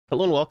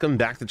Hello and welcome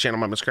back to the channel.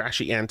 My name is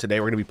Krashy, and today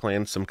we're going to be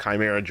playing some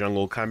Khaimera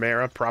jungle.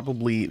 Khaimera,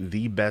 probably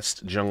the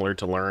best jungler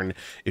to learn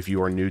if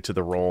you are new to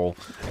the role.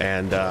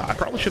 And I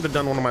probably should have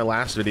done one of my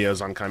last videos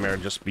on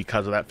Khaimera just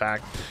because of that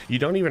fact. You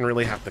don't even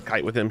really have to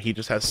kite with him. He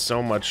just has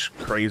so much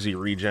crazy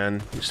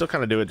regen. You still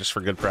kind of do it just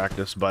for good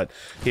practice, but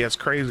he has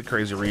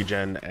crazy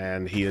regen,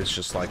 and he is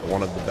just like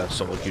one of the best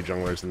solo queue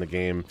junglers in the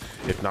game,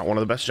 if not one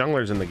of the best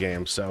junglers in the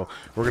game. So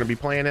we're going to be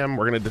playing him.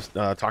 We're going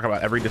to talk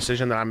about every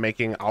decision that I'm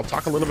making. I'll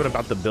talk a little bit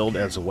about the build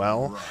as well.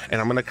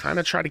 And I'm going to kind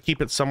of try to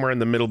keep it somewhere in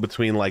the middle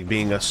between like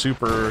being a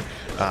super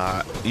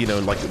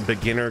like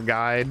beginner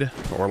guide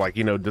or like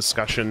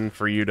discussion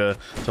for you to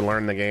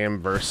learn the game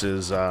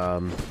versus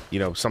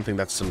something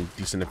that's some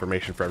decent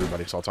information for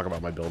everybody. So I'll talk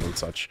about my build and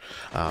such,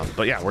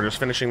 but yeah, we're just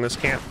finishing this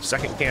camp.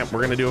 Second camp, we're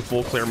going to do a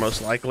full clear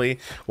most likely.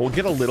 We'll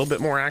get a little bit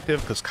more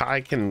active because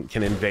Kai can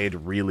invade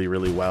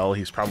really well.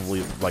 He's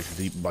probably like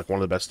one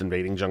of the best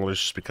invading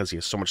junglers just because he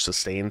has so much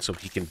sustain, so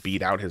he can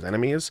beat out his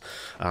enemies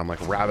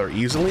like rather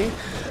easily.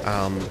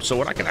 So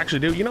what I can actually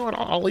do, you know what,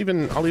 I'll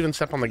even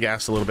step on the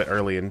gas a little bit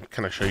early and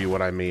kind of show you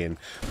what I mean.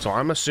 So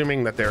I'm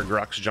assuming that their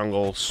Grux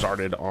jungle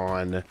started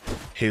on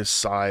his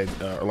side,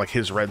 or like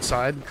his red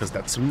side, because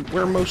that's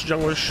where most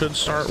junglers should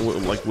start,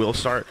 will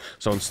start.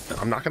 So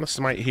I'm not going to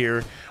smite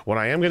here. What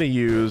I am going to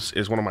use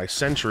is one of my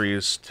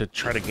sentries to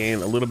try to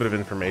gain a little bit of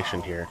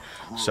information here.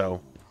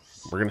 So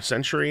we're going to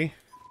sentry.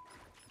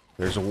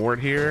 There's a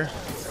ward here.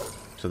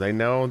 So they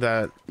know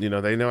that,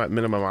 they know at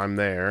minimum I'm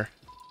there.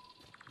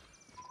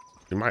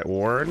 You might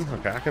ward.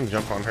 Okay, I can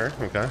jump on her.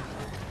 Okay.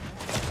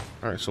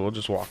 All right, so we'll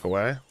just walk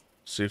away.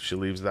 See if she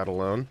leaves that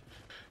alone.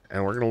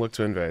 And we're going to look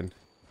to invade.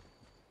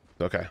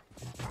 Okay.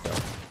 So,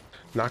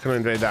 not going to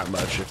invade that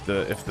much. If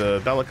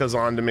the Bellica's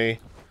on to me,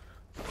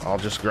 I'll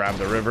just grab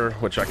the river,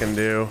 which I can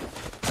do.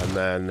 And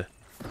then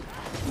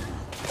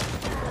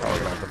probably going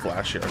to have to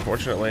flash here,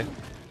 unfortunately.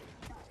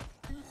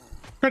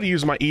 Try to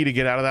use my E to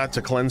get out of that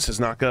to cleanse his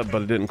knockup,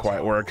 but it didn't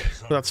quite work.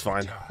 But that's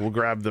fine. We'll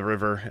grab the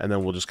river, and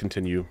then we'll just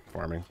continue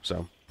farming.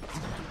 So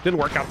didn't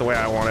work out the way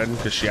I wanted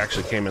because she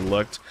actually came and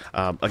looked.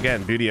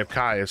 Again, beauty of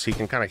Kai is he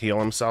can kind of heal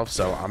himself,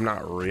 so I'm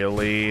not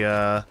really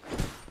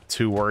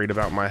too worried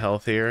about my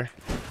health here.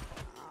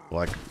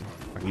 Like,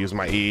 I can use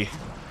my E,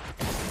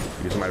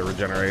 use my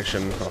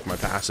regeneration off my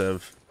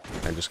passive,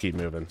 and just keep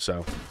moving.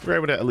 So we're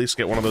able to at least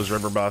get one of those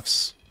river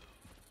buffs.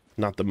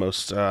 Not the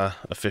most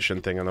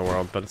efficient thing in the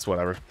world, but it's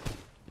whatever.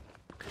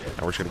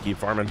 And we're just gonna keep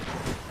farming.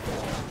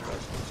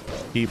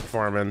 Keep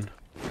farming.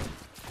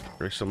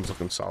 Grayson's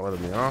looking solid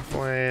in the off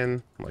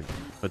lane, like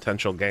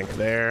potential gank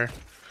there.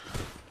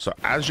 So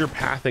as you're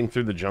pathing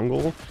through the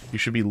jungle, you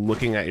should be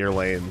looking at your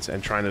lanes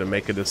and trying to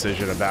make a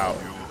decision about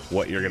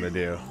what you're gonna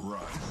do.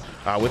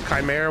 With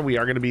Khaimera, we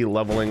are going to be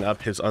leveling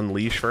up his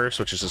Unleash first,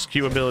 which is his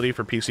Q ability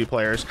for PC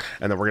players,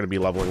 and then we're going to be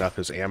leveling up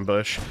his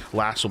Ambush.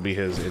 Last will be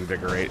his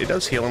Invigorate. It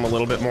does heal him a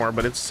little bit more,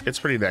 but it's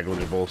pretty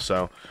negligible,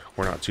 so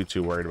we're not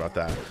too worried about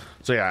that.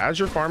 So yeah, as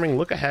you're farming,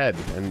 look ahead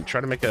and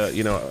try to make a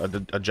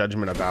a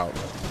judgment about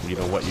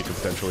what you could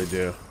potentially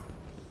do.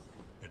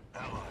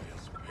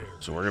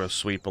 So we're going to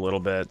sweep a little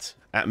bit.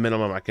 At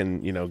minimum, I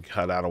can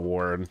cut out a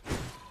ward.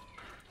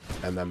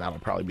 And then that'll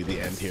probably be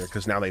the end here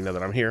because now they know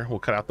that I'm here. We'll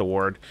cut out the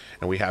ward,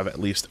 and we have at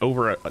least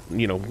over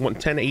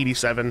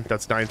 1087.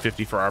 That's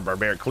 950 for our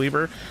barbaric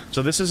cleaver.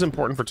 So this is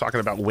important for talking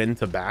about when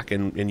to back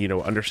and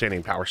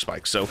understanding power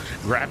spikes. So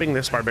grabbing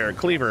this barbaric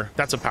cleaver,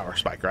 that's a power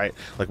spike, right?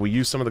 Like we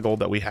use some of the gold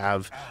that we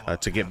have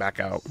to get back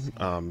out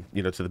to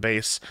the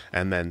base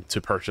and then to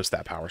purchase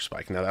that power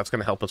spike. Now that's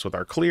going to help us with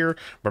our clear.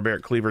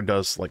 Barbaric cleaver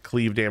does like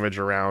cleave damage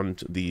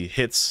around the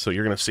hits, so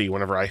you're going to see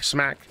whenever I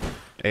smack,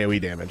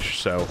 AoE damage.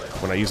 So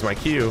when I use my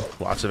Q,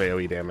 lots of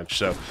AoE damage.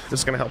 So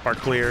this is going to help our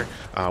clear.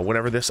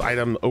 Whenever this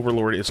item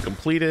Overlord is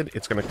completed,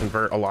 it's going to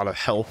convert a lot of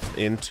health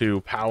into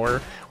power,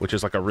 which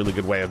is like a really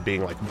good way of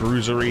being like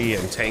bruisery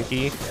and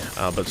tanky,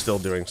 but still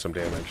doing some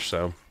damage.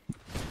 So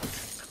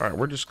all right,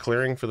 we're just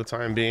clearing for the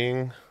time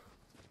being.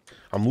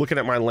 I'm looking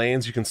at my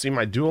lanes. You can see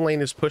my dual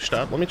lane is pushed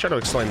up. Let me try to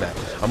explain that.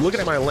 I'm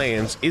looking at my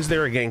lanes. Is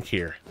there a gank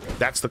here?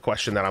 That's the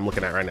question that I'm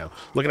looking at right now.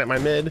 Looking at my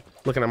mid,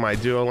 looking at my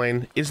duo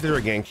lane. Is there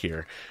a gank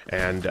here?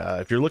 And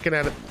if you're looking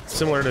at it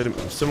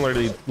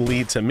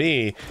similarly to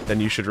me, then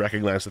you should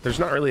recognize that there's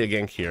not really a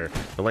gank here.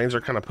 The lanes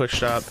are kind of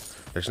pushed up.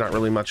 There's not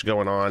really much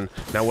going on.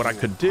 Now what I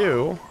could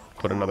do,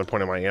 put another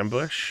point in my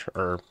ambush,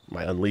 or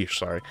my unleash,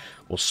 sorry.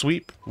 We'll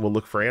sweep, we'll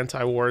look for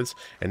anti-wards,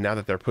 and now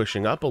that they're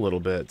pushing up a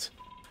little bit,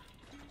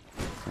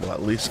 we'll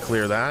at least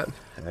clear that,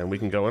 and we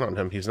can go in on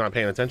him. He's not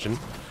paying attention.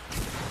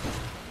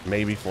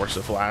 Maybe force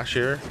a flash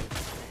here.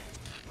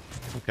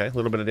 Okay, a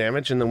little bit of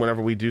damage, and then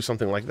whenever we do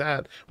something like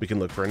that, we can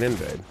look for an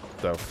invade.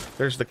 So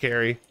there's the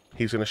carry.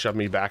 He's going to shove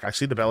me back. I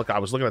see the Bellica. I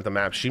was looking at the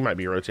map. She might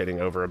be rotating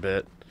over a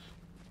bit.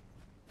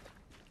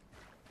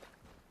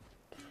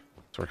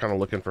 So we're kind of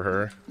looking for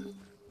her.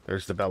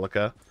 There's the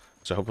Bellica.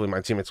 So hopefully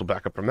my teammates will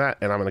back up from that,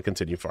 and I'm going to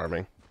continue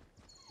farming.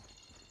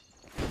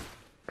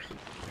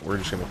 We're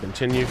just going to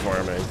continue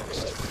farming.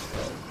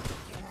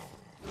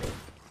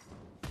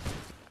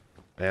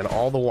 And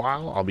all the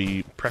while, I'll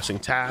be pressing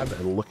tab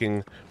and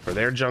looking for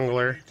their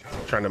jungler,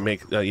 trying to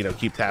make, you know,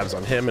 keep tabs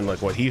on him and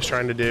like what he's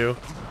trying to do.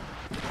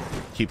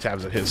 Keep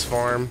tabs at his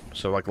farm.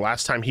 So like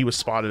last time he was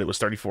spotted, it was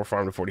 34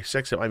 farm to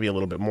 46. It might be a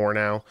little bit more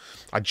now.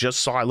 I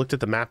looked at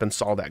the map and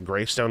saw that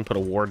Greystone put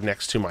a ward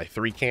next to my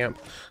 3 camp.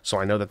 So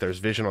I know that there's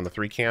vision on the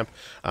 3 camp.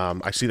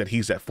 I see that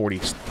he's at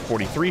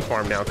 43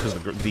 farm now because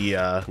the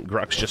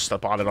Grux just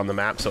spotted on the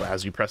map. So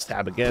as you press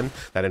tab again,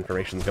 that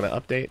information is going to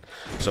update.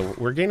 So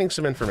we're gaining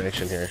some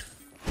information here.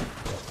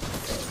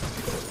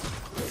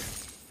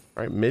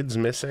 All right, mid's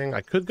missing.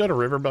 I could go to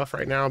river buff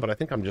right now, but I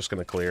think I'm just going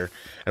to clear.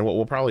 And what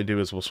we'll probably do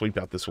is we'll sweep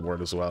out this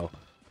ward as well.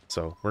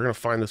 So we're going to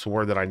find this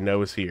ward that I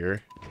know is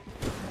here.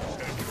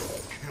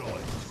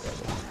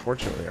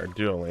 Fortunately, our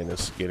duo lane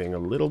is getting a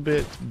little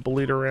bit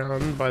bullied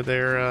around by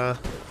their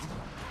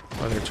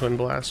twin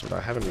blast, but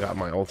I haven't got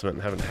my ultimate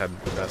and haven't had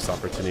the best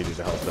opportunity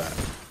to help that.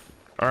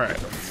 All right.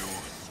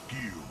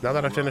 Now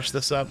that I finished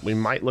this up, we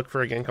might look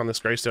for a gank on this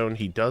Greystone.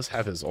 He does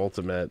have his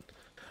ultimate.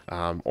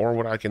 Or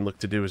what I can look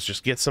to do is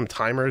just get some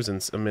timers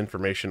and some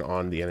information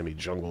on the enemy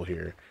jungle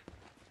here.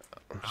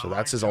 So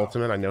that's his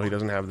ultimate. I know he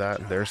doesn't have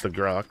that. There's the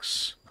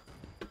Grux.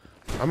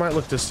 I might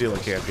look to steal a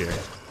camp here.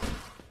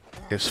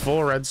 His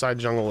full red side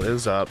jungle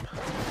is up.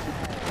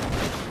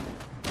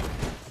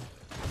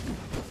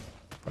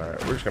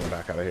 Alright, we're just going to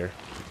back out of here.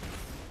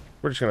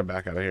 We're just going to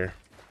back out of here.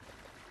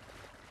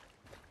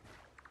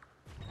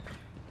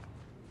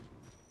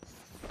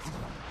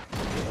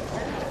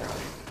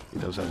 He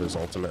does have his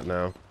ultimate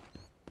now.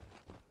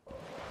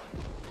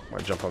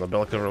 Might jump on the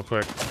Bellica real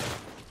quick.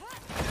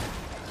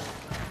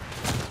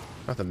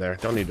 Nothing there.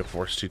 Don't need to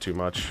force too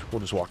much. We'll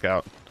just walk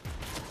out.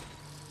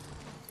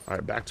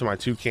 Alright, back to my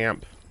 2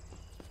 camp.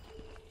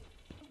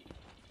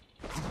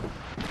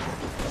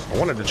 I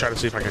wanted to try to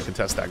see if I could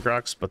contest that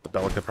Grux, but the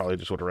Bellica probably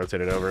just would have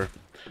rotated over.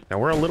 Now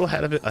we're a little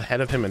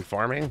ahead of him in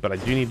farming, but I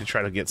do need to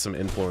try to get some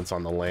influence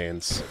on the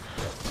lanes.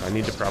 So I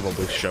need to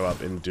probably show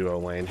up in duo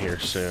lane here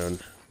soon.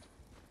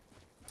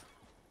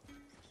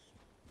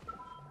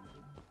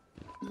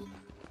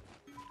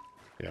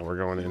 Yeah, we're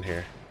going in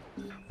here.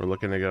 We're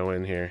looking to go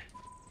in here.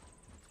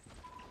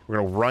 We're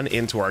going to run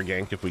into our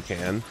gank if we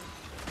can.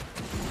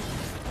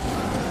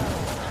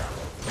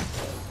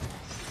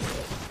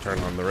 Turn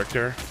on the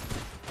Richter.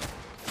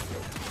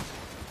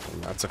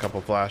 And that's a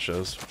couple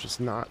flashes, which is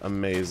not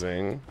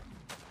amazing.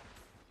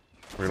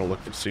 We're going to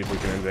look to see if we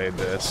can invade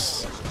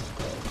this.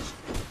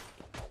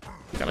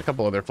 Got a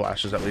couple other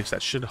flashes at least.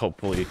 That should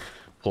hopefully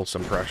pull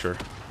some pressure.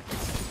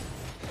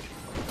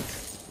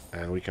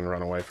 And we can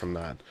run away from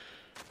that.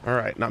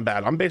 Alright, not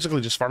bad. I'm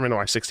basically just farming my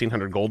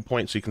 1600 gold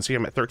point, so you can see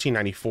I'm at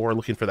 1394,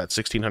 looking for that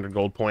 1600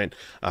 gold point.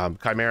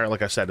 Khaimera,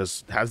 like I said,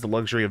 has the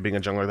luxury of being a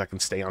jungler that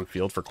can stay on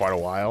field for quite a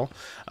while.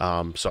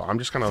 So I'm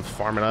just kind of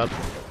farming up,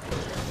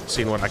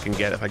 seeing what I can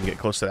get, if I can get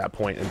close to that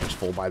point and just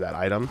full buy that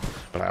item.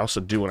 But I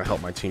also do want to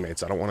help my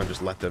teammates. I don't want to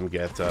just let them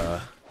get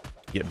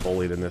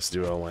bullied in this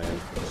duo lane.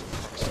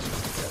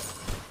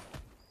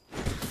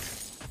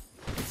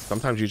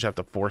 Sometimes you just have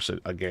to force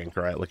a gank,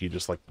 right? Like you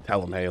just like tell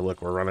them, hey,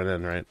 look, we're running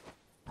in, right?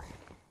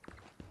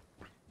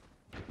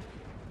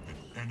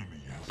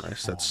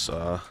 Nice, that's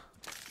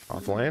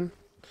off lane.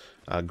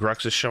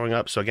 Grux is showing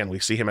up, so again, we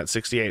see him at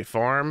 68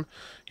 farm.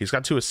 He's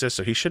got 2 assists,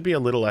 so he should be a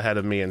little ahead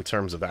of me in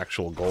terms of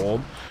actual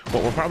gold.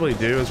 What we'll probably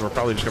do is we're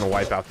probably just going to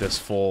wipe out this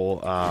full...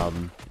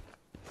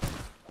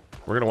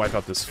 we're going to wipe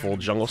out this full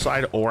jungle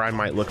side, or I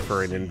might look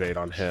for an invade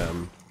on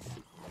him.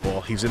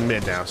 Well, he's in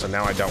mid now, so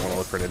now I don't want to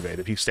look for an invade.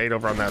 If he stayed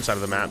over on that side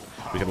of the map,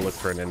 we can look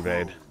for an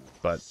invade,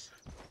 but...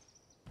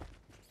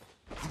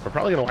 we're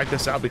probably going to wipe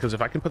this out because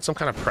if I can put some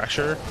kind of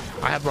pressure,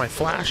 I have my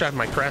flash, I have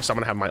my crest, I'm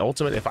going to have my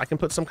ultimate. If I can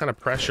put some kind of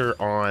pressure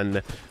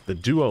on the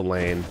duo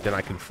lane, then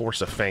I can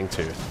force a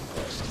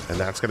Fangtooth. And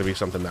that's going to be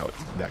something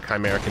that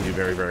Khaimera can do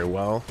very, very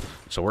well.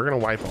 So we're going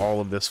to wipe all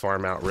of this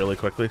farm out really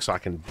quickly so I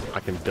can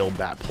build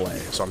that play.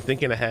 So I'm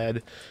thinking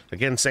ahead.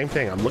 Again, same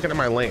thing. I'm looking at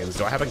my lanes.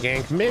 Do I have a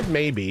gank? Mid,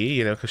 maybe,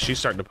 you know, because she's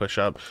starting to push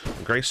up.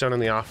 Greystone in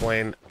the off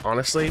lane.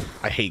 Honestly,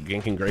 I hate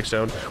ganking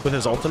Greystone. With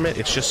his ultimate,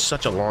 it's just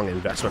such a long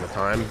investment of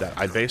time that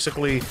I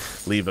basically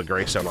leave a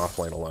Greystone off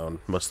lane alone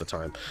most of the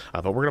time.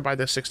 But we're going to buy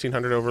this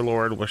 1600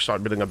 Overlord. We'll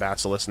start building a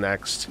Basilisk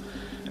next.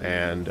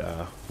 And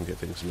we'll get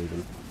things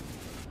moving.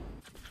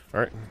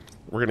 Alright,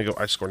 we're going to go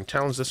Ice Scorn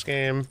Talons this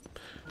game.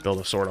 Build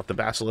a sword off the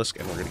Basilisk,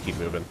 and we're going to keep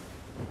moving.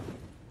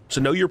 So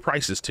know your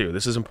prices, too.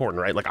 This is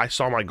important, right? Like, I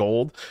saw my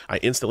gold. I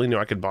instantly knew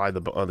I could buy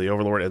the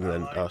Overlord and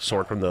then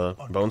sword from the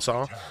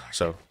Bonesaw.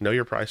 So know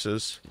your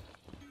prices.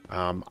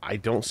 I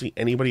don't see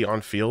anybody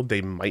on field.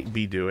 They might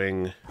be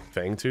doing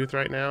Fangtooth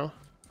right now.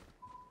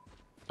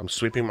 I'm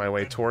sweeping my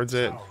way towards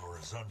it.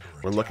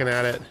 We're looking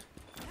at it.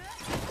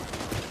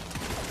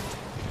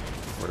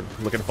 We're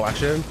looking to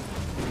flash in.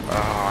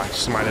 Oh, I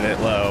smited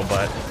it low,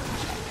 but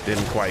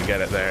didn't quite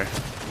get it there.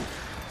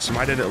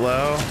 Smited it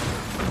low,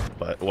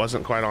 but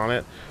wasn't quite on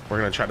it. We're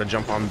going to try to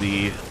jump on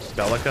the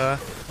Bellica.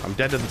 I'm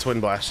dead to the Twin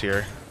Blast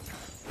here.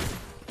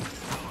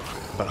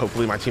 but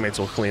hopefully my teammates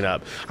will clean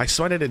up. I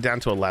smited it down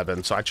to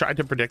 11, so I tried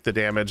to predict the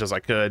damage as I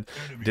could.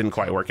 Didn't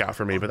quite work out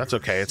for me, but that's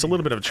okay. It's a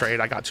little bit of a trade.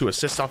 I got 2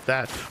 assists off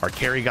that. Our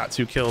carry got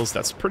 2 kills.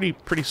 That's pretty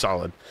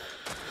solid,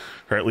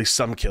 or at least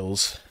some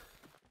kills.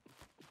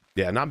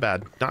 Yeah, not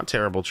bad. Not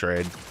terrible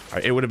trade.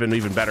 It would have been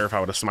even better if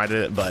I would have smited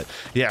it, but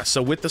yeah, so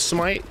with the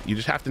smite, you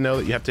just have to know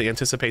that you have to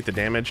anticipate the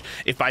damage.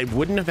 If I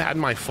wouldn't have had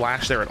my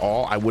flash there at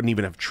all, I wouldn't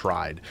even have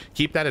tried.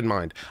 Keep that in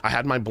mind. I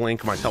had my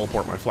blink, my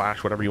teleport, my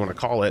flash, whatever you want to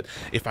call it.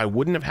 If I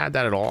wouldn't have had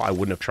that at all, I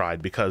wouldn't have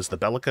tried, because the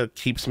Bellica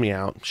keeps me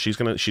out. She's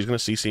gonna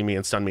CC me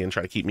and stun me and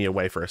try to keep me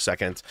away for a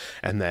second,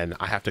 and then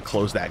I have to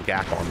close that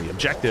gap on the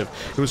objective.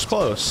 It was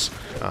close,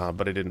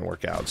 but it didn't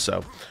work out.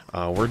 So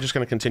we're just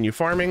gonna continue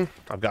farming.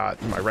 I've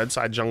got my red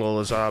side jungle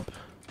is up.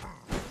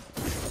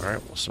 All right,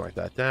 we'll smite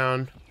that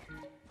down.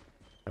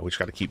 And we just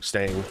got to keep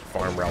staying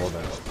farm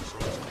relevant.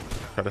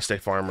 Try to stay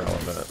farm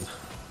relevant.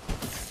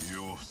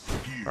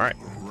 All right,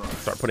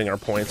 start putting our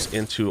points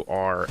into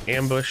our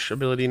ambush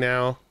ability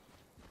now.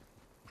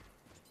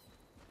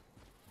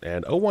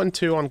 And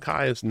 0-1-2 on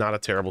Kai is not a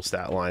terrible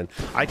stat line.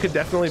 I could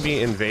definitely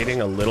be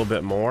invading a little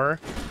bit more,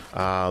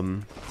 but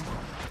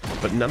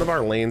none of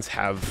our lanes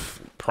have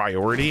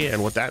priority,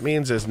 and what that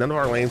means is none of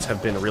our lanes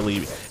have been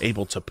really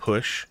able to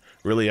push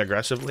really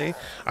aggressively.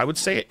 I would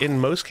say in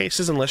most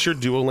cases, unless you're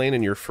dual lane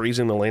and you're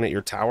freezing the lane at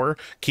your tower,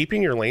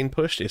 keeping your lane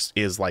pushed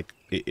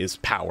is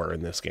power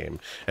in this game.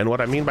 And what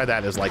I mean by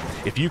that is, like,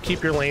 if you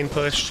keep your lane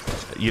pushed,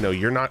 you know,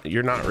 you're not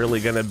really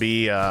gonna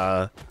be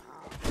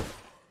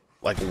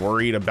like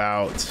worried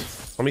about,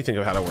 let me think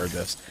of how to word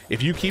this.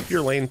 If you keep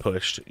your lane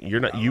pushed,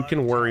 you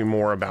can worry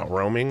more about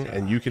roaming,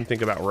 and you can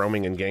think about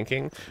roaming and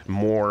ganking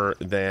more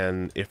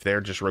than if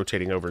they're just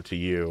rotating over to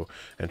you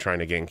and trying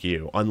to gank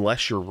you,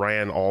 unless you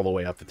ran all the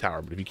way up the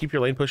tower. But if you keep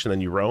your lane pushed and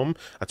then you roam,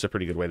 that's a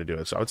pretty good way to do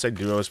it. So I would say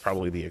duo is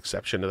probably the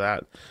exception to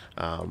that.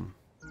 All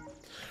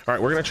right,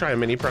 we're gonna try a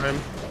mini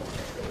prime.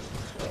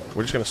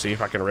 We're just gonna see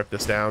if I can rip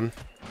this down.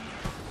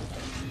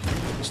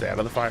 Stay out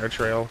of the fire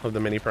trail of the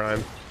mini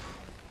prime.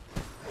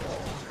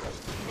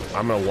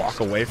 I'm gonna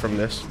walk away from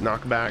this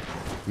knockback,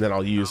 and then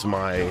I'll use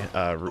my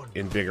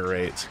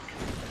invigorate.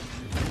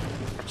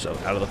 So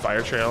out of the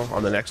fire trail.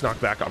 On the next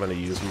knockback, I'm gonna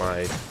use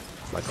my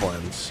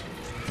cleanse.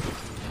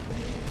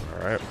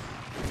 All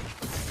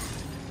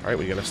right,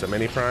 we get us a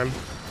mini prime.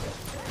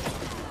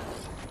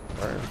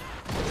 All right.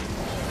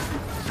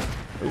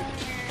 Ooh.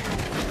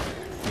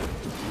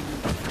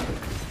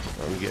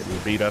 I'm getting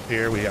beat up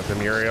here. We have the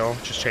Muriel.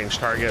 Just change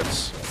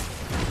targets.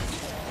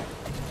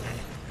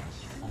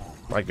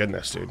 My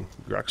goodness, dude.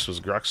 Grux was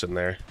Gruxing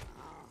there.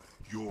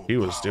 He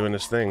was doing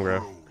his thing,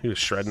 bro. He was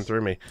shredding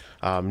through me.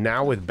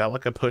 Now with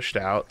Bellica pushed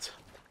out,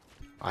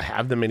 I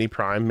have the mini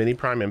prime. Mini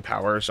prime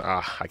empowers.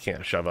 I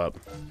can't shove up.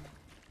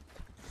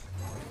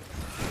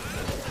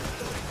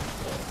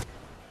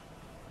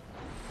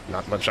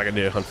 Not much I can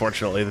do,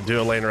 unfortunately. The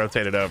dual lane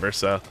rotated over,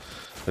 so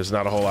there's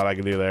not a whole lot I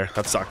can do there.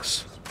 That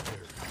sucks.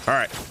 All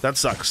right, that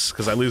sucks,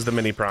 because I lose the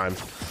mini prime.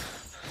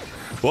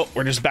 Well,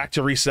 we're just back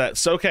to reset.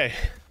 So, okay.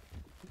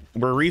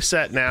 We're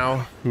reset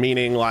now,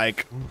 meaning,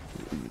 like,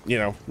 you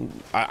know,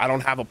 I don't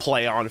have a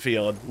play on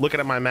field. Looking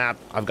at my map,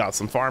 I've got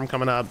some farm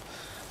coming up.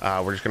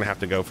 We're just gonna have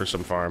to go for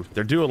some farm.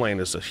 Their dual lane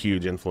is a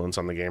huge influence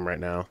on the game right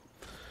now.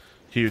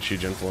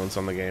 Huge influence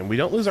on the game. We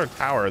don't lose our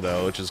tower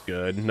though, which is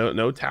good.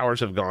 No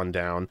towers have gone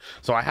down.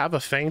 So I have a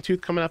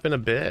Fangtooth coming up in a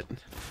bit.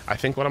 I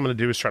think what I'm gonna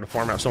do is try to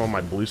farm out some of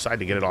my blue side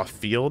to get it off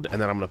field,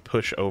 and then I'm gonna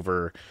push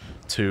over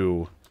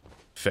to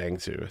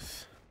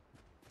Fangtooth.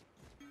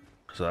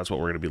 So that's what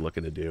we're going to be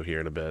looking to do here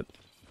in a bit.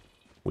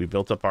 We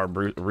built up our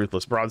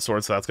Ruthless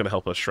Broadsword, so that's going to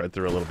help us shred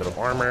through a little bit of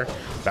armor.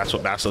 That's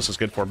what Basilisk is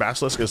good for.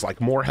 Basilisk is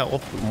like more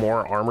health,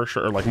 more armor,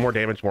 or like more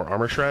damage, more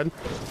armor shred,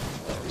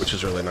 which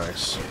is really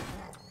nice.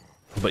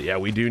 But yeah,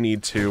 we do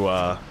need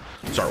to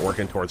start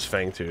working towards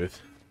Fangtooth.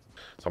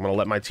 So I'm going to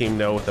let my team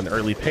know with an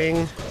early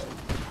ping.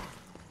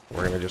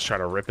 We're going to just try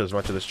to rip as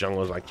much of this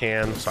jungle as I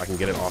can so I can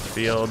get it off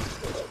field.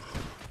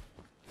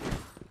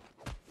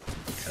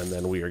 And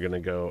then we are going to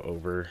go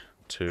over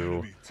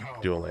to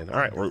dual lane. All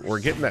right,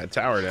 we're getting that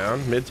tower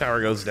down. Mid tower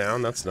goes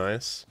down. That's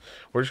nice.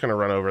 We're just gonna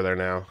run over there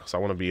now because I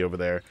want to be over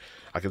there.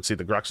 I can see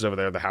the Gruxes over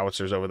there, the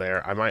Howitzers over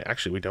there. I might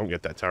actually, we don't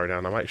get that tower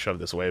down. I might shove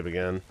this wave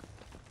again.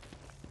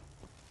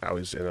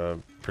 Howie's in a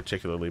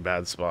particularly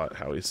bad spot.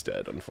 Howie's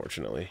dead,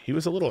 unfortunately. He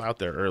was a little out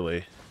there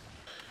early.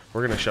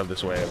 We're gonna shove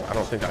this wave. I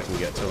don't think I can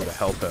get to him to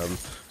help him.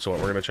 So what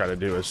we're gonna try to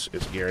do is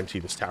guarantee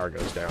this tower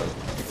goes down.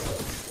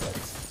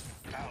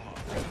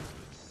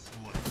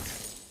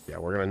 Yeah,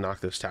 we're gonna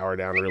knock this tower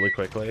down really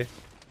quickly.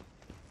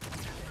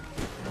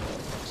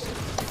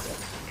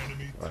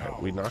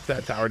 Alright, we knocked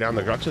that tower down.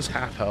 The Grux is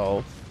half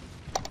health.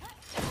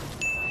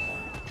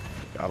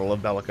 Gotta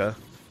love Bellica.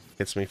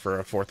 Hits me for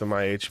a fourth of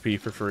my HP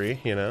for free,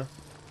 you know?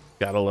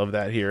 Gotta love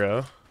that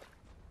hero.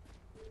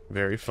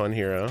 Very fun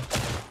hero.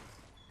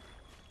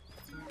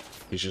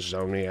 He's just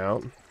zoned me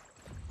out.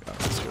 God,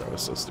 this hero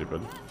is so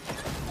stupid.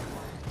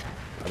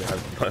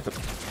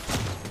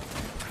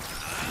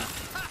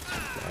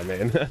 I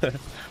mean,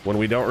 when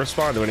we don't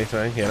respond to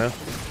anything, you know?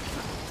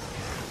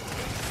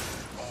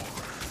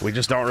 We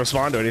just don't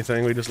respond to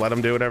anything. We just let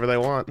them do whatever they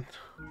want.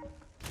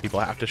 People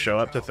have to show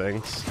up to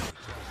things.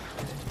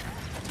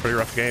 Pretty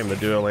rough game. The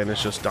duo lane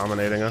is just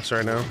dominating us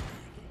right now.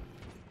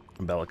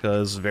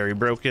 Bellica is very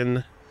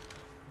broken.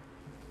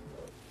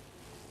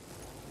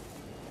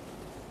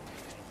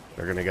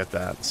 They're gonna get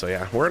that. So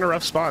yeah, we're in a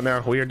rough spot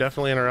now. We are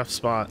definitely in a rough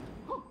spot.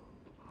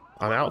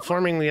 I'm out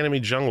farming the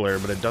enemy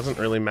jungler, but it doesn't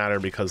really matter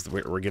because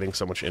we're getting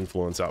so much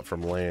influence out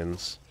from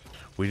lanes.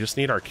 We just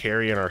need our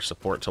carry and our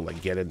support to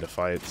like get into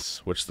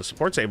fights, which the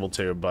support's able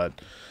to, but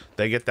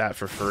they get that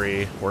for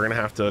free. We're gonna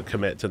have to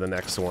commit to the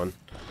next one.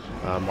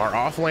 Our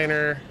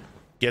offlaner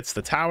gets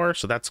the tower,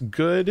 so that's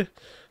good.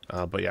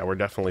 But yeah, we're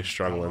definitely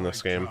struggling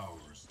this game.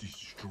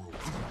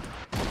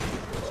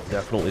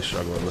 Definitely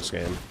struggling this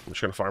game. I'm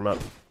just gonna farm up.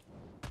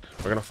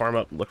 We're gonna farm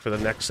up, look for the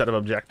next set of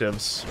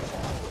objectives.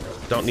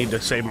 Don't need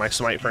to save my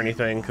smite for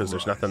anything because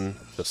there's nothing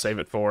to save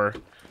it for.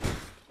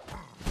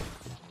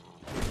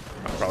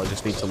 I'll probably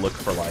just need to look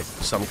for like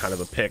some kind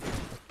of a pick.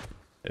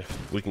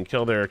 If we can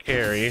kill their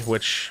carry,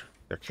 which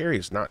their carry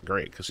is not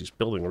great because he's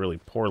building really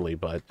poorly,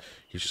 but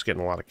he's just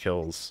getting a lot of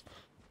kills.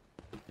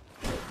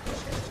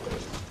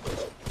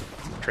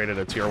 Traded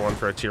a tier 1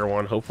 for a tier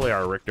 1. Hopefully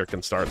our Richter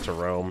can start to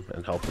roam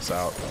and help us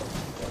out.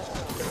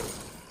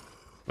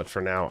 But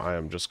for now, I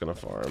am just gonna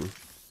farm.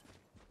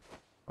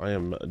 I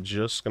am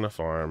just gonna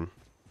farm.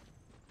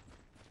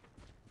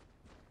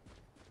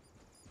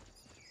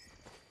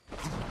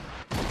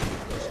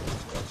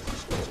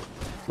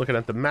 Looking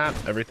at the map,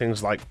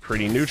 everything's like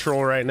pretty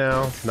neutral right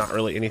now. Not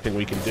really anything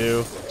we can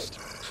do.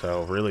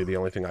 So really the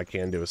only thing I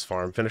can do is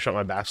farm. Finish up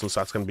my Basilisk,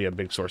 that's going to be a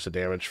big source of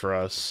damage for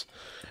us.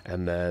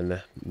 And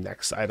then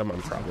next item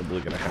I'm probably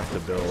going to have to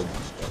build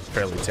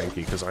fairly tanky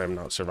because I am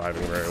not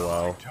surviving very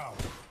well.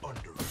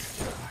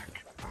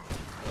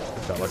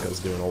 Bellica's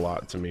doing a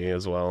lot to me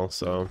as well,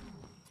 so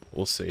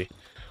we'll see.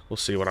 We'll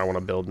see what I want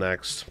to build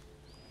next.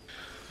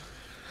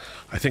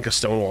 I think a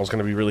Stonewall is going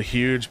to be really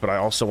huge, but I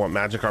also want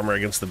magic armor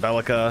against the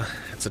Bellica.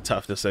 It's a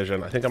tough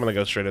decision. I think I'm going to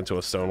go straight into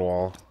a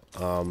Stonewall.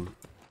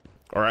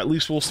 Or at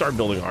least we'll start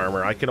building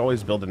armor. I could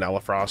always build an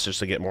Elefrost just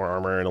to get more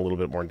armor and a little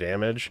bit more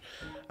damage.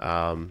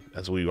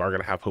 As we are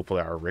going to have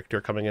hopefully our Richter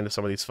coming into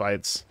some of these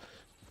fights.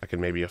 I can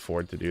maybe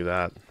afford to do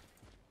that.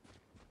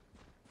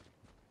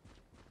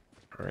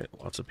 Alright,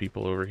 lots of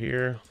people over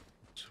here.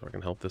 See if I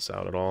can help this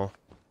out at all.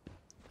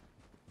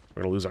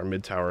 We're going to lose our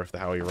mid tower if the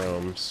Howie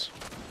roams.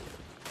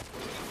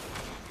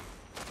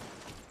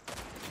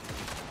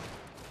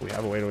 If we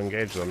have a way to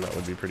engage them, that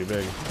would be pretty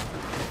big.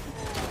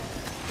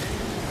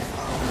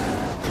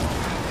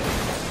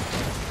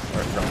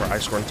 Alright, drop our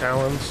Iceborne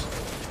Talons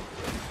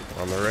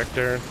on the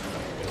Richter.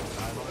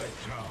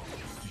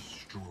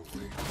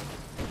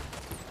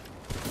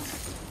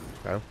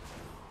 Okay.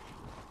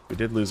 We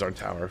did lose our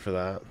tower for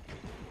that.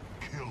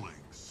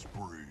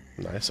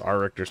 Nice. Our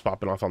Richter's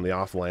popping off on the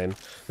off lane.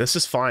 This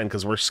is fine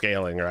because we're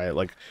scaling, right?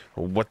 Like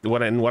what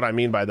I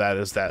mean by that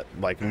is that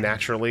like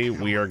naturally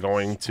we are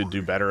going to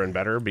do better and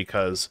better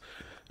because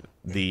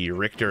the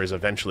Richter is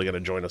eventually going to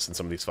join us in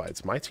some of these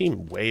fights. My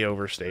team way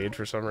overstayed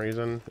for some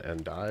reason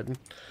and died,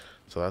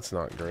 so that's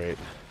not great.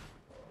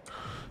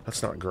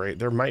 That's not great.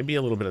 There might be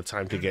a little bit of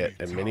time to get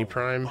a mini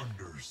prime.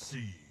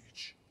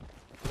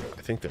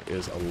 I think there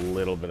is a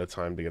little bit of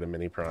time to get a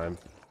mini prime.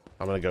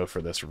 I'm going to go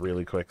for this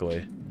really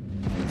quickly.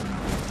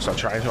 So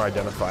trying to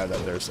identify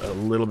that there's a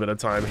little bit of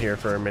time here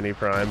for a mini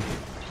prime,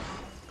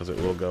 because it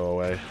will go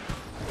away.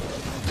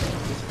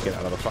 Get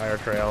out of the fire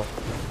trail.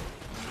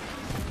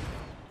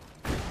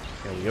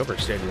 And we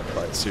overstayed in the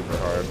fight super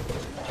hard.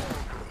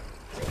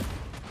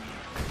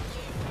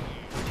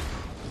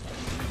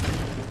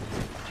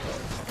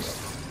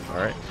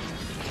 Alright.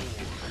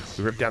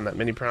 We ripped down that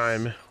mini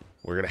prime.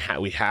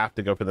 We have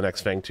to go for the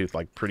next Fangtooth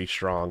like pretty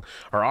strong.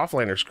 Our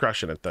offlaner's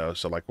crushing it though,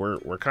 so like we're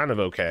kind of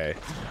okay.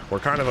 We're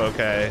kind of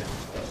okay.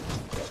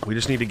 We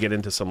just need to get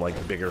into some like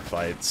bigger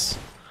fights.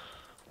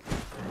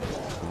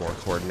 More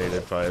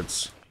coordinated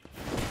fights.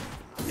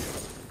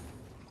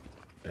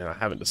 And I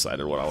haven't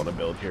decided what I want to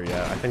build here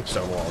yet. I think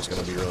Stonewall is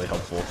going to be really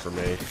helpful for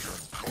me.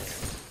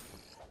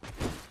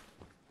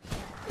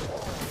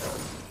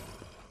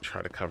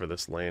 Try to cover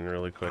this lane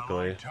really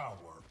quickly.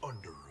 I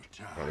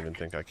don't even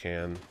think I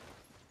can.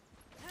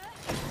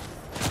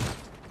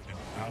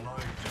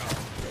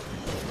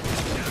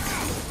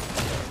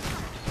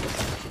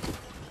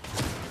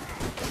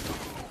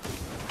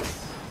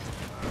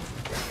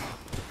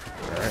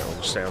 Alright, we'll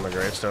just stay on the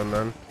gravestone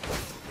then.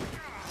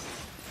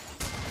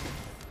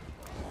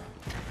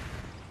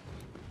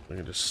 We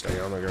can just stay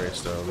on the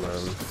gravestone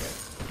then.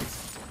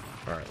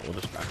 Alright, we'll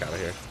just back out of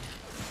here.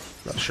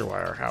 Not sure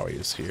why our Howie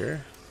is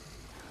here.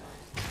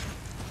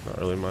 Not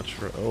really much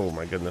for... Oh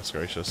my goodness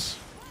gracious.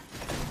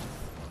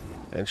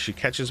 And she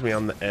catches me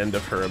on the end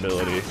of her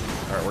ability.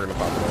 Alright, we're gonna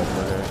pop it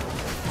over there.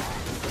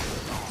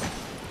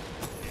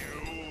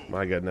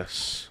 My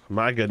goodness.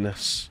 My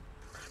goodness.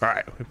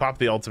 Alright, we popped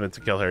the ultimate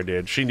to kill her,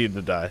 dude. She needed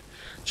to die.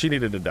 She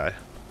needed to die.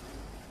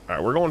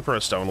 Alright, we're going for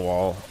a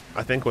Stonewall.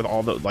 I think with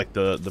all the like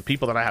the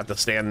people that I have to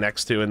stand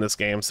next to in this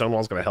game,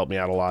 Stonewall's gonna help me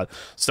out a lot.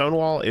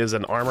 Stonewall is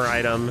an armor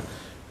item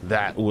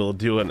that will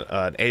do an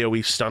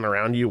AoE stun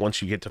around you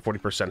once you get to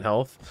 40%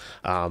 health,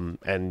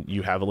 and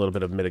you have a little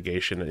bit of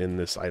mitigation in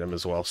this item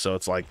as well. So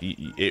it's like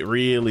it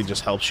really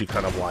just helps you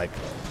kind of like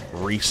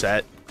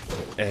reset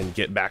and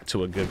get back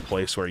to a good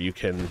place where you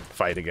can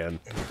fight again.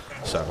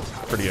 So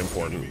pretty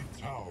important.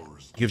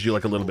 Gives you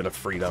like a little bit of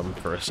freedom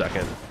for a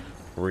second,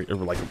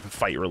 like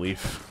fight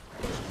relief.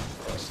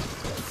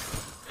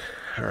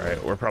 All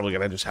right, we're probably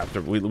gonna just have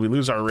to. We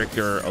lose our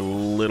Richter a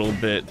little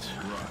bit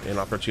in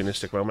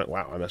opportunistic moment.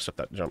 Wow, I messed up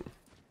that jump.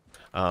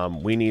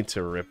 We need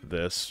to rip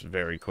this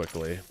very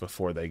quickly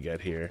before they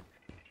get here,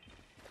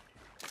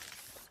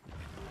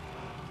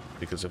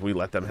 because if we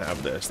let them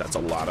have this, that's a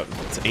lot of.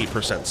 It's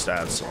 8%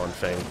 stats on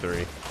Fang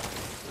 3.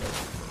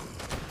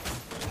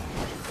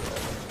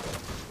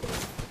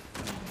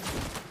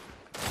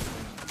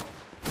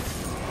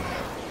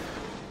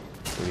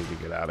 We need to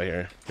get out of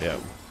here. Yeah.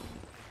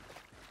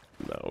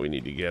 No, we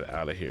need to get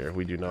out of here.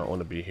 We do not want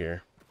to be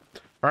here.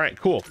 All right,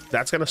 cool.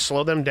 That's going to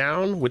slow them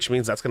down, which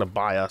means that's going to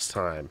buy us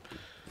time.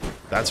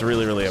 That's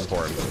really, really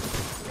important.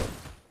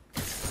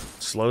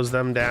 Slows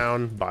them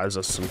down, buys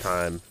us some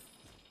time.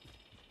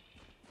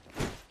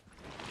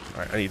 All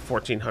right, I need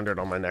 1,400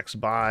 on my next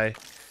buy.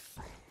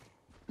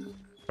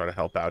 Try to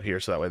help out here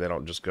so that way they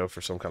don't just go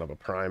for some kind of a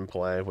prime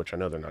play, which I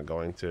know they're not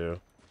going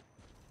to.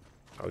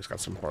 Always got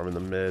some farm in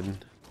the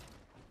mid.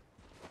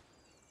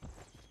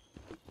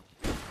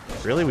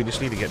 Really, we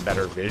just need to get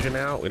better vision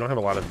out. We don't have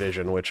a lot of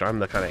vision, which I'm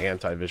the kind of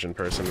anti-vision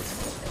person.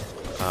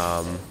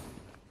 So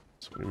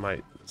we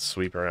might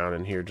sweep around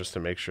in here just to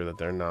make sure that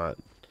they're not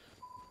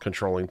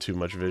controlling too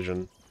much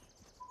vision.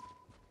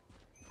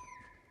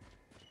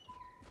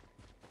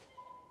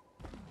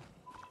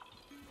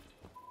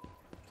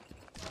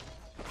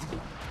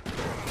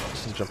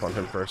 Let's jump on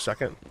him for a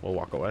second. We'll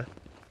walk away.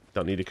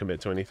 Don't need to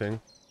commit to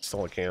anything.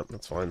 Still a camp,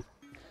 that's fine.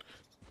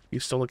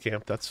 He's still a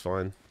camp, that's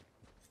fine.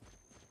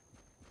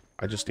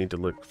 I just need to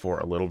look for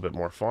a little bit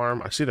more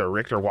farm. I see the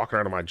Richter walking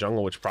around in my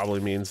jungle, which probably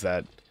means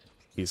that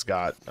he's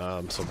got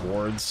some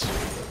wards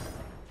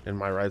in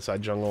my right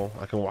side jungle.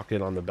 I can walk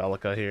in on the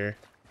Bellica here.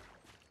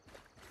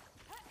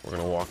 We're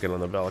going to walk in on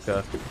the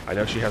Bellica. I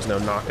know she has no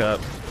knock-up.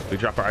 We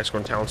drop our Ice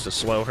Corn Talons to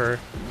slow her.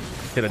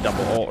 Hit a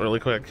double ult really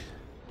quick.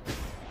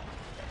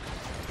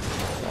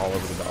 All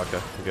over the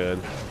Bellica. Good.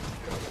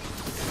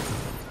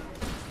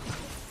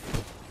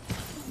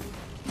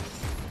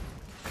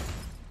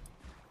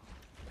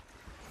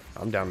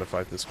 I'm down to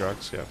fight this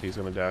Grux. Yeah, he's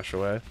gonna dash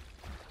away.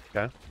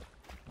 Okay.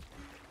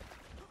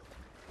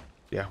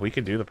 Yeah, we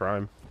could do the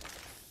prime.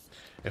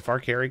 If our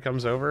carry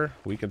comes over,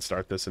 we can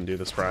start this and do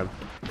this prime.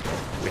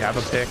 We have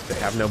a pick. They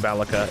have no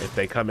Bellica. If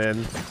they come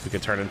in, we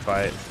can turn and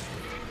fight.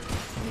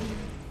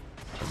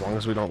 As long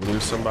as we don't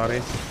lose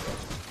somebody.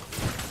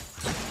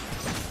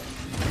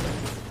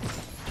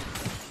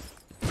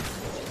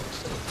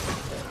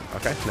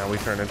 Okay, now we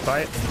turn and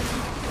fight.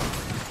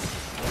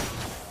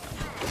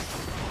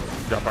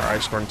 Drop our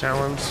Ice Corn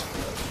Talons.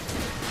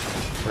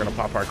 We're gonna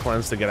pop our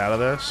Cleanse to get out of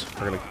this.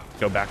 We're gonna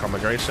go back on the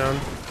Greystone.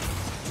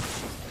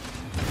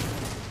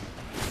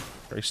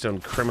 Greystone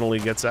criminally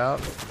gets out.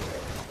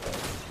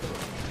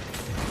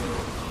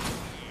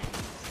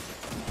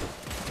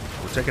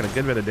 We're taking a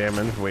good bit of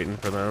damage waiting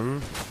for them.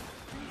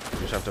 We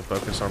just have to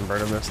focus on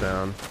burning this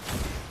down.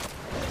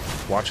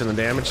 Watching the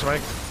damage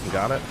spike. You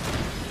got it.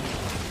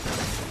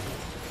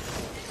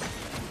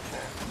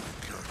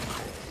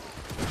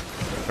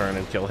 Turn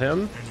and kill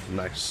him.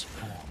 Nice.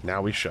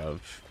 Now we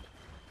shove.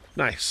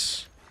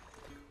 Nice.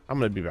 I'm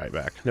gonna be right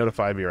back.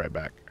 Notify, be right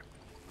back.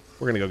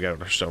 We're gonna go get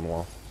our stone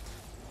wall.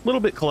 A little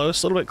bit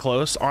close,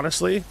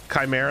 honestly.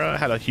 Khaimera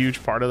had a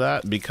huge part of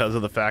that because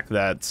of the fact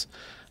that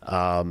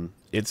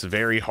it's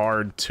very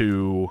hard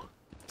to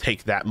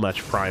take that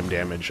much prime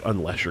damage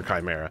unless you're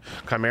Khaimera.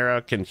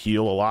 Khaimera can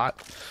heal a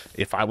lot.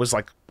 If I was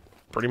like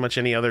pretty much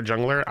any other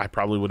jungler, I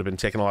probably would have been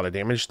taking a lot of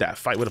damage. That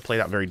fight would have played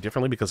out very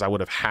differently because I would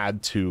have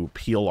had to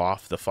peel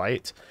off the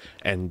fight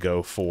and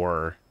go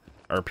for,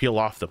 or peel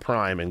off the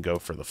prime and go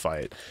for the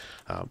fight.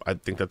 I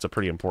think that's a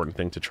pretty important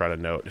thing to try to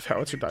note. If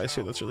Howitzer dies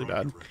here, that's really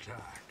bad.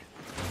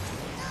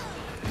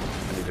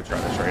 I need to try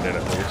to trade it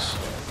at least.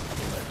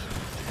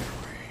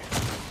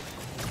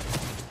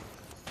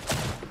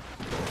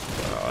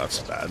 Oh, that's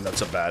bad.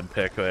 That's a bad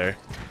pick there.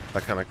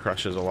 That kind of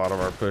crushes a lot of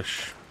our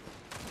push.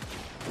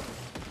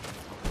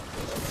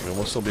 I mean,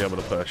 we'll still be able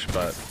to push,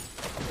 but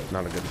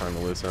not a good time to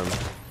lose him.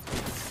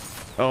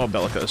 Oh,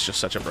 Bellica is just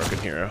such a broken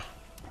hero.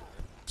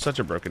 Such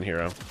a broken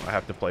hero. I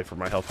have to play for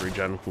my health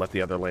regen, let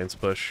the other lanes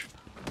push.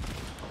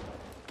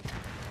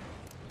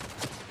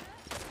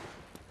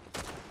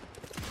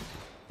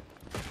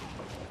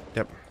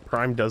 Yep,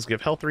 Prime does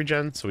give health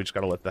regen, so we just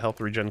gotta let the health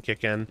regen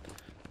kick in.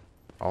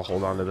 I'll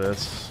hold on to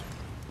this.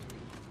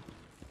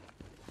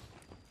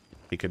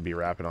 He could be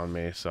rapping on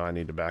me, so I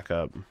need to back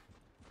up.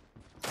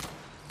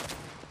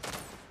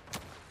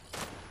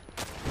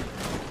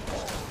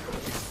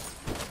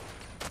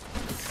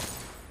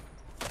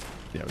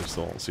 Yeah, we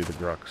still don't see the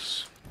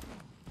Grux.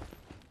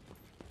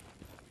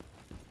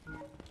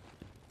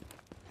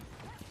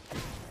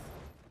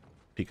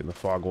 Peek breaking the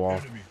fog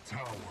wall.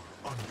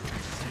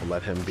 We'll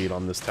let him beat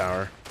on this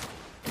tower.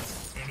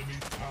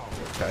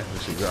 Okay, we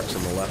see Grux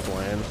in the left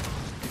lane.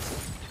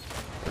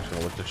 We're just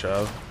gonna look to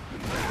shove.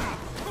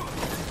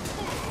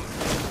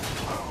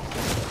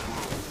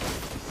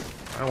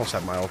 I almost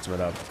had my ultimate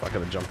up. If I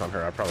could have jumped on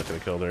her, I probably could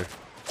have killed her.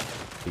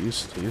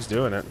 He's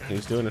doing it.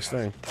 He's doing his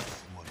thing.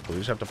 We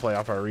just have to play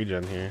off our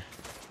regen here.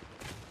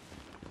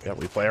 Yep,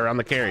 we play around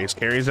the carries.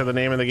 Carries are the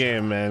name of the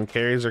game, man.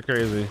 Carries are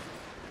crazy.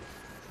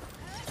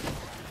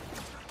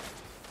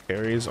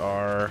 Carries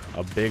are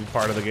a big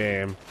part of the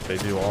game. They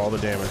do all the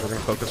damage. We're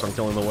gonna focus on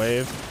killing the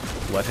wave.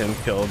 Let him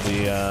kill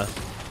the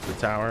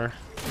tower.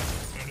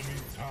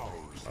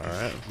 All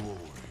right.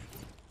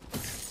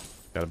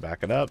 Gotta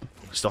back it up.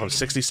 Still have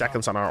 60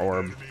 seconds on our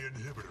orb.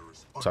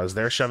 So as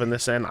they're shoving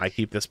this in, I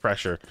keep this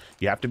pressure.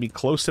 You have to be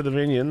close to the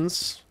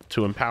minions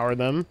to empower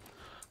them.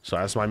 So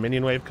as my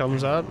minion wave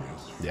comes up,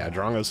 yeah,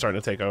 Drongo's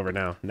starting to take over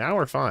now. Now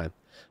we're fine.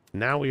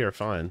 Now we are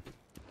fine.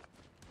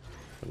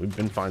 We've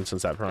been fine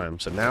since that prime.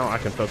 So now I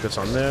can focus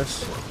on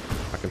this.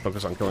 I can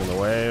focus on killing the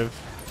wave.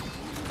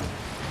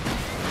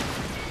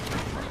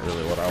 Not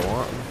really what I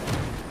want.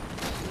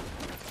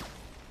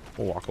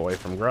 We'll walk away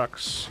from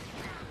Grux.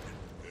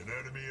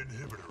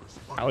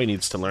 Howie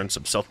needs to learn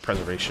some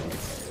self-preservation.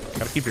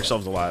 Gotta keep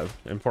yourselves alive.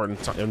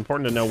 Important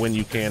to know when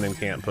you can and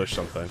can't push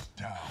something.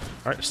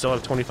 Alright, still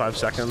have 25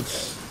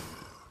 seconds.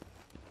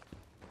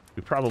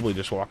 We probably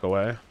just walk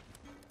away.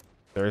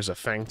 There is a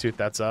Fangtooth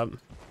that's up.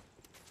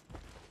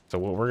 So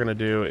what we're gonna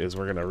do is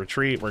we're gonna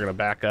retreat, we're gonna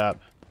back up,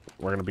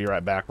 we're gonna be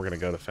right back, we're gonna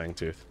go to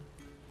Fangtooth.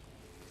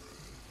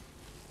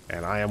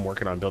 And I am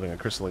working on building a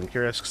crystalline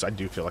cuirass because I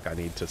do feel like I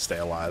need to stay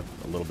alive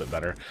a little bit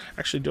better.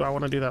 Actually, do I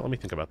want to do that? Let me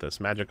think about this.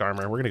 Magic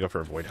armor. We're going to go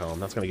for a void helm.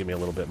 That's going to give me a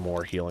little bit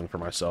more healing for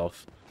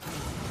myself. I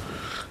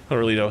don't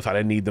really know if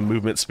I need the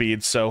movement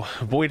speed. So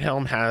void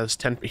helm has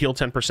heal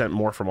 10%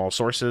 more from all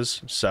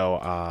sources.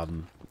 So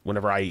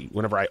whenever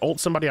I ult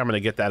somebody, I'm going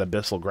to get that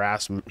abyssal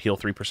grasp, heal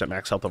 3%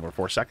 max health over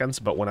 4 seconds.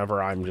 But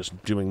whenever I'm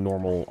just doing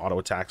normal auto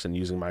attacks and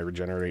using my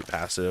regenerate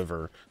passive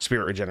or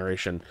spirit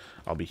regeneration,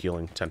 I'll be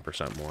healing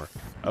 10% more.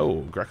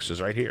 Oh, Grux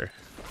is right here.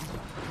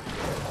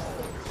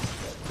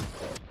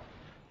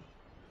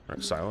 All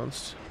right,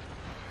 silenced.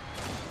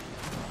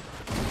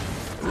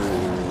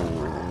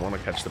 Ooh, want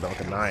to catch the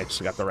Belka. Nice.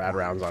 Got the rad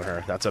rounds on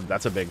her. That's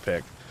a big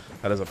pick.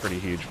 That is a pretty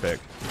huge pick.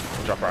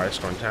 Drop our Ice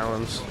Storm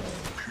Talons.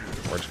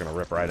 We're just gonna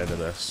rip right into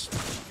this.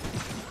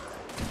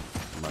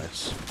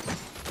 Nice.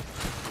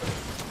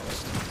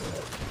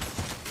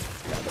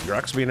 Yeah, the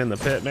Grux being in the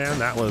pit, man,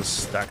 that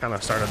kind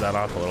of started that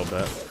off a little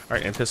bit. All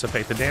right,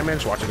 anticipate the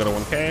damage. Watch it go to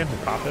 1K.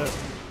 We'll pop it.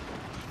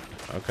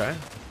 Okay.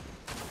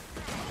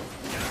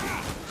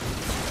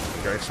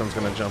 Grayson's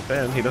gonna jump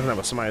in. He doesn't have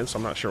a smite, so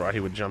I'm not sure why he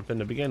would jump in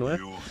to begin with.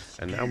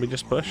 And now we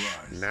just push.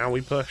 Now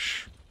we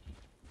push.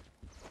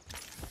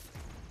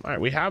 All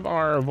right, we have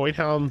our Void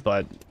Helm,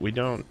 but we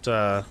don't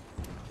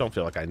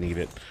feel like I need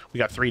it. We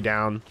got 3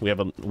 down. We have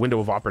a window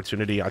of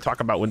opportunity. I talk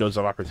about windows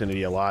of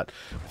opportunity a lot.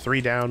 3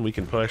 down, we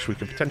can push. We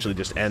could potentially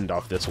just end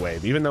off this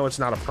wave. Even though it's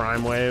not a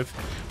prime wave,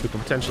 we can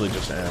potentially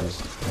just end.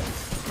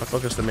 I'll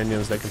focus the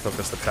minions. They can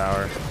focus the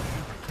tower.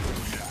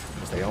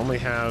 They only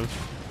have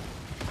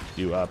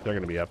you up. They're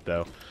going to be up,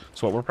 though.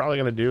 So what we're probably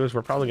going to do is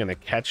we're probably going to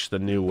catch the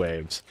new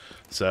waves.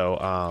 So,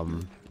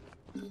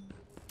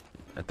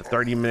 at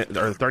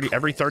the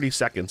every 30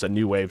 seconds, a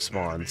new wave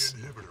spawns.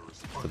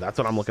 So that's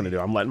what I'm looking to do.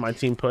 I'm letting my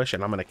team push,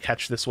 and I'm going to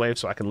catch this wave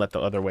so I can let the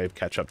other wave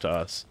catch up to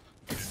us.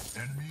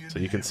 So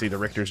you can see the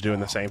Richter's doing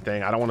the same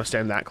thing. I don't want to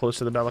stand that close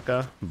to the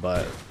Belka,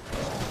 but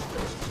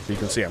you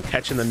can see I'm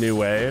catching the new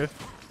wave.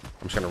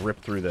 I'm just going to rip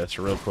through this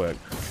real quick.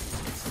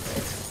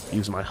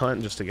 Use my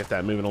hunt just to get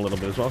that moving a little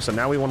bit as well. So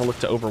now we want to look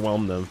to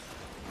overwhelm them.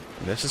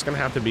 This is going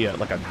to have to be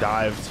like a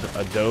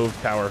dove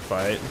tower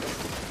fight.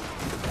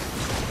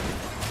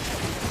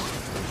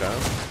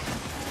 Okay.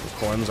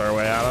 Cleanse our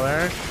way out of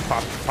there.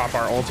 Pop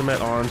our ultimate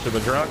onto the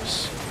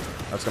Grux.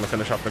 That's going to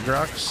finish off the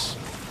Grux.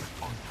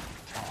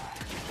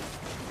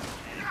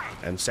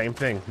 And same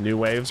thing. New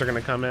waves are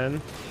going to come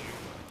in.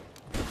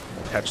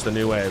 Catch the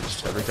new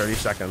waves every 30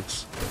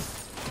 seconds.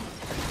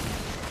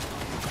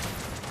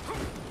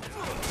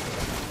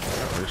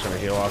 We're just going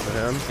to heal off of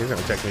him. He's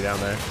going to take me down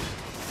there.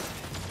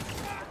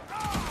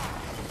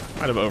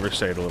 Might have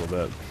overstayed a little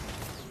bit.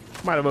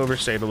 Might have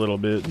overstayed a little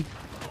bit.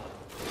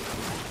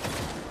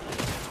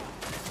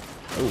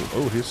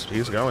 Oh,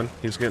 he's going.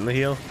 He's getting the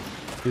heal.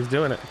 He's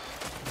doing it.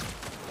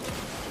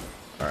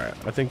 All right,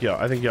 I think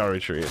y'all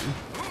retreat.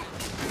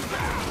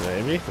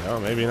 Maybe. No,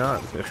 maybe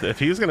not. If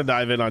he's gonna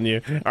dive in on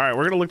you. All right,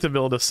 we're gonna look to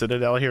build a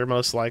Citadel here,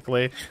 most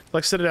likely.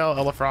 Like Citadel,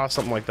 Elefrost,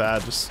 something like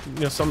that. Just,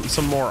 you know,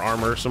 some more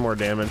armor, some more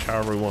damage,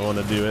 however we want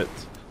to do it.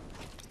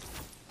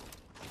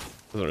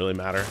 Doesn't really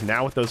matter.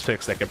 Now with those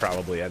picks, they could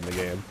probably end the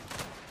game.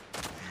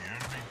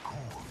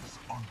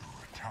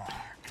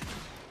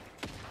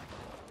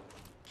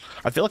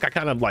 I feel like I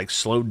kind of like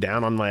slowed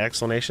down on my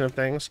explanation of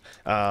things.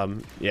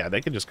 Yeah,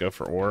 they could just go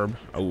for orb.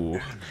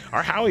 Oh,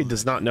 our Howie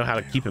does not know how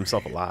to keep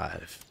himself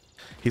alive.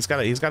 He's got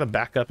to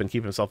back up and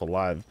keep himself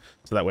alive,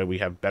 so that way we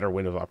have better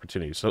window of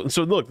opportunity. So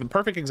look, the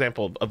perfect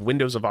example of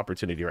windows of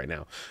opportunity right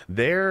now.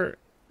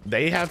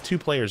 They have 2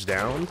 players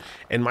down,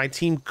 and my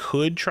team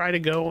could try to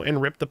go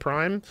and rip the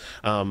prime.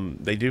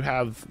 They do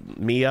have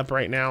me up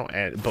right now,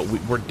 but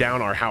we're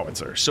down our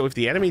howitzer. So if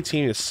the enemy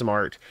team is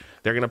smart,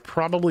 they're going to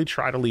probably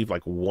try to leave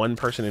like 1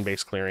 person in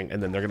base clearing,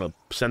 and then they're going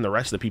to send the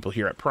rest of the people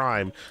here at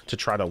prime to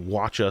try to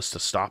watch us, to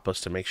stop us,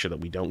 to make sure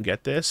that we don't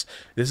get this.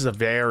 This is a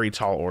very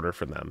tall order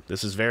for them.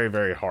 This is very,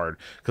 very hard,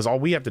 because all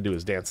we have to do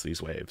is dance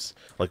these waves.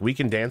 Like, we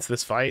can dance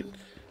this fight.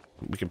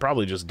 We can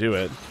probably just do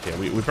it. Yeah,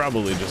 we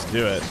probably just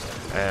do it.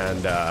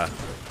 And I'm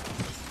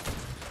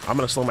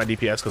gonna slow my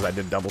DPS because I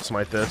did double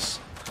smite this.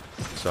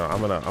 So I'm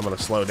gonna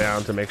slow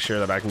down to make sure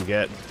that I can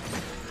get.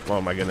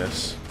 Oh my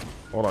goodness!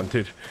 Hold on,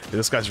 dude.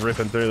 This guy's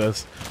ripping through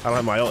this. I don't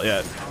have my ult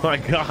yet. Oh my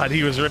God,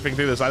 he was ripping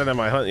through this. I didn't have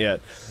my hunt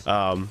yet.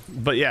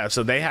 But yeah,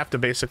 so they have to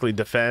basically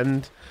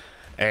defend.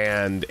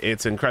 And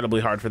it's incredibly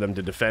hard for them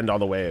to defend all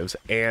the waves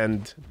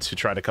and to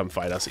try to come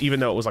fight us, even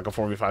though it was like a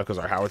 4v5 because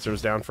our howitzer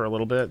was down for a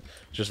little bit.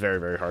 It's just very,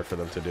 very hard for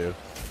them to do.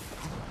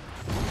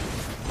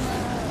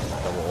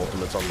 Double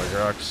ultimates on the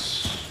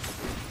Grux.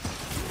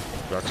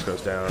 Grux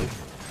goes down.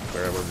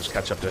 We're able to just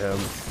catch up to him.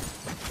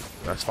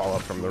 Nice follow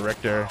up from the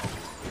Richter.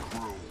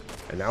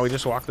 And now we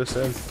just walk this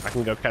in. I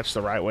can go catch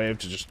the right wave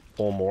to just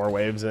pull more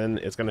waves in.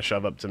 It's going to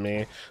shove up to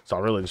me. So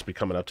I'll really just be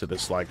coming up to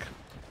this like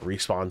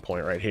respawn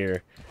point right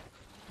here.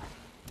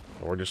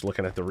 We're just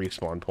looking at the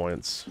respawn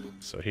points.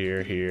 So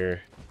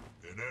here.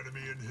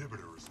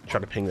 Try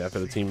to ping that for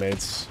the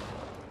teammates.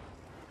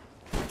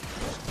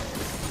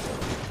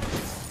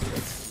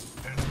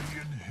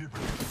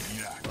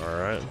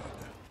 Alright.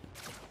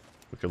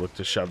 We could look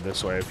to shove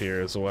this wave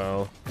here as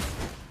well.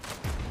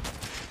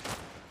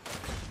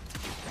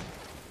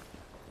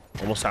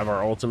 Almost have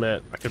our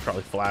ultimate. I could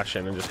probably flash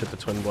in and just hit the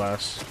twin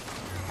blast.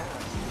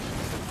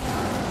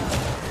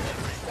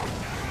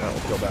 That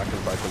will kill back his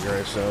bike with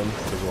Gravestone,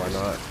 because why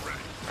not?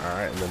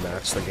 Alright, and then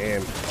that's the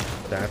game.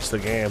 That's the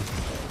game.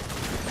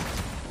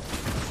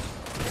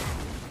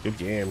 Good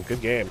game,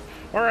 good game.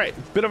 Alright,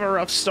 bit of a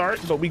rough start,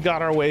 but we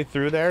got our way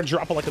through there.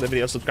 Drop a like on the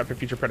video, subscribe for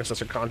future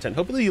Predecessor content.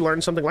 Hopefully you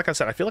learned something. Like I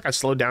said, I feel like I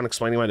slowed down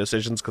explaining my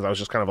decisions because I was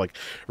just kind of like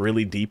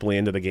really deeply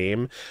into the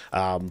game.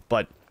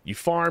 But you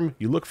farm,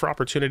 you look for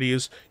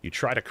opportunities, you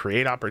try to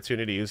create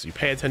opportunities, you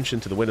pay attention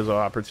to the windows of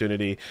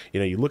opportunity. You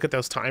know, you look at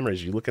those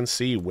timers, you look and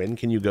see when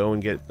can you go and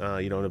get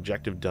you know, an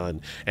objective done.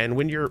 And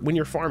when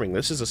you're farming,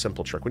 this is a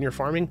simple trick. When you're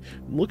farming,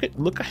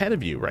 look ahead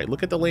of you, right?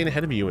 Look at the lane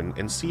ahead of you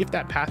and see if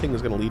that pathing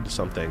is going to lead to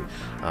something.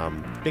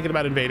 Thinking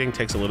about invading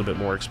takes a little bit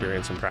more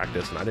experience and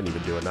practice, and I didn't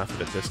even do enough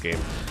of it this game.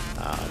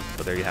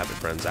 But there you have it,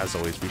 friends. As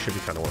always, be sure to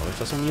be kind of well.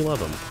 Tell someone you love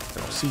them,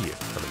 and I'll see you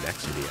on the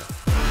next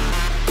video.